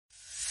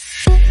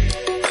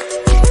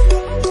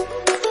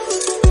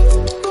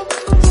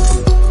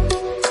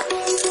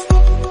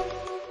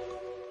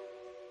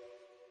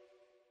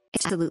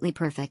absolutely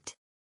perfect.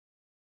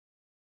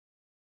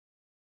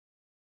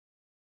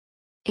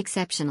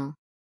 Exceptional.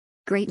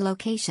 Great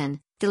location,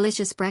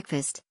 delicious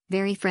breakfast,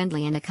 very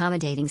friendly and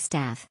accommodating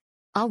staff.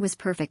 All was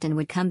perfect and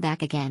would come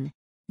back again.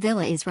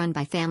 Villa is run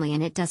by family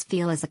and it does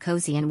feel as a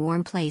cozy and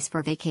warm place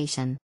for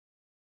vacation.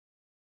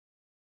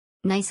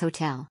 Nice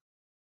hotel.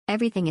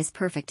 Everything is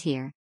perfect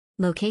here.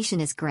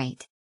 Location is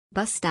great.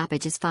 Bus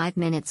stoppage is 5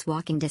 minutes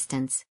walking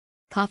distance.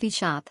 Coffee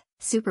shop,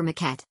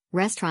 supermarket,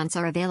 restaurants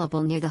are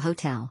available near the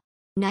hotel.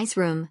 Nice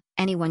room,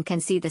 anyone can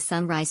see the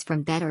sunrise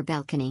from bed or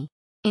balcony.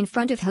 In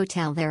front of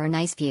hotel there are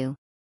nice view.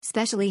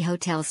 Especially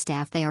hotel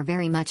staff, they are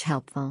very much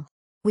helpful.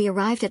 We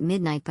arrived at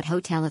midnight but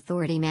hotel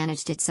authority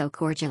managed it so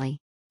cordially.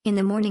 In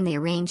the morning they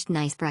arranged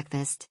nice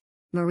breakfast.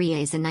 Maria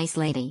is a nice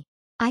lady.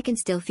 I can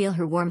still feel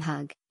her warm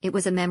hug. It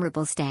was a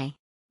memorable stay.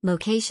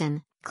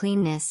 Location,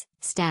 cleanness,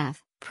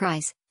 staff,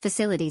 price,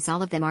 facilities,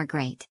 all of them are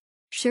great.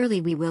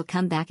 Surely we will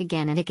come back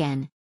again and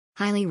again.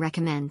 Highly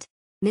recommend.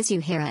 Miss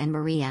you Hera and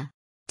Maria.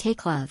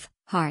 Take love,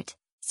 heart,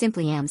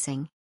 simply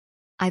amazing.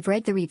 I've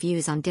read the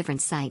reviews on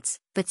different sites,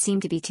 but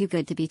seem to be too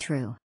good to be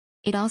true.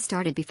 It all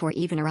started before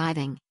even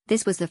arriving.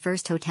 This was the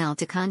first hotel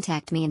to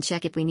contact me and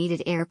check if we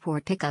needed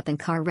airport pickup and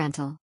car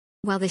rental.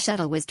 While the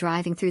shuttle was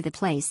driving through the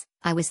place,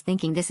 I was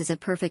thinking this is a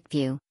perfect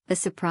view. The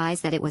surprise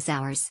that it was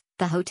ours.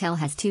 The hotel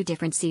has 2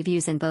 different sea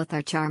views and both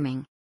are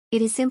charming.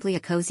 It is simply a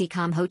cozy,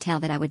 calm hotel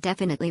that I would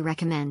definitely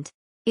recommend.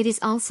 It is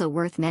also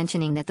worth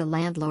mentioning that the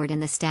landlord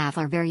and the staff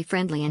are very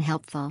friendly and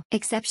helpful.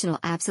 Exceptional,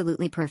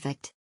 absolutely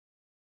perfect.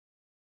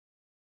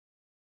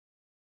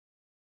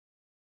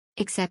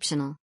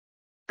 Exceptional.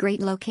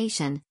 Great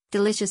location,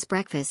 delicious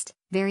breakfast,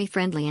 very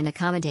friendly and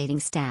accommodating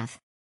staff.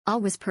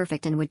 All was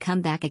perfect and would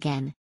come back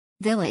again.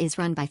 Villa is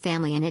run by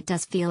family and it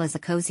does feel as a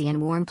cozy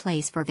and warm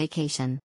place for vacation.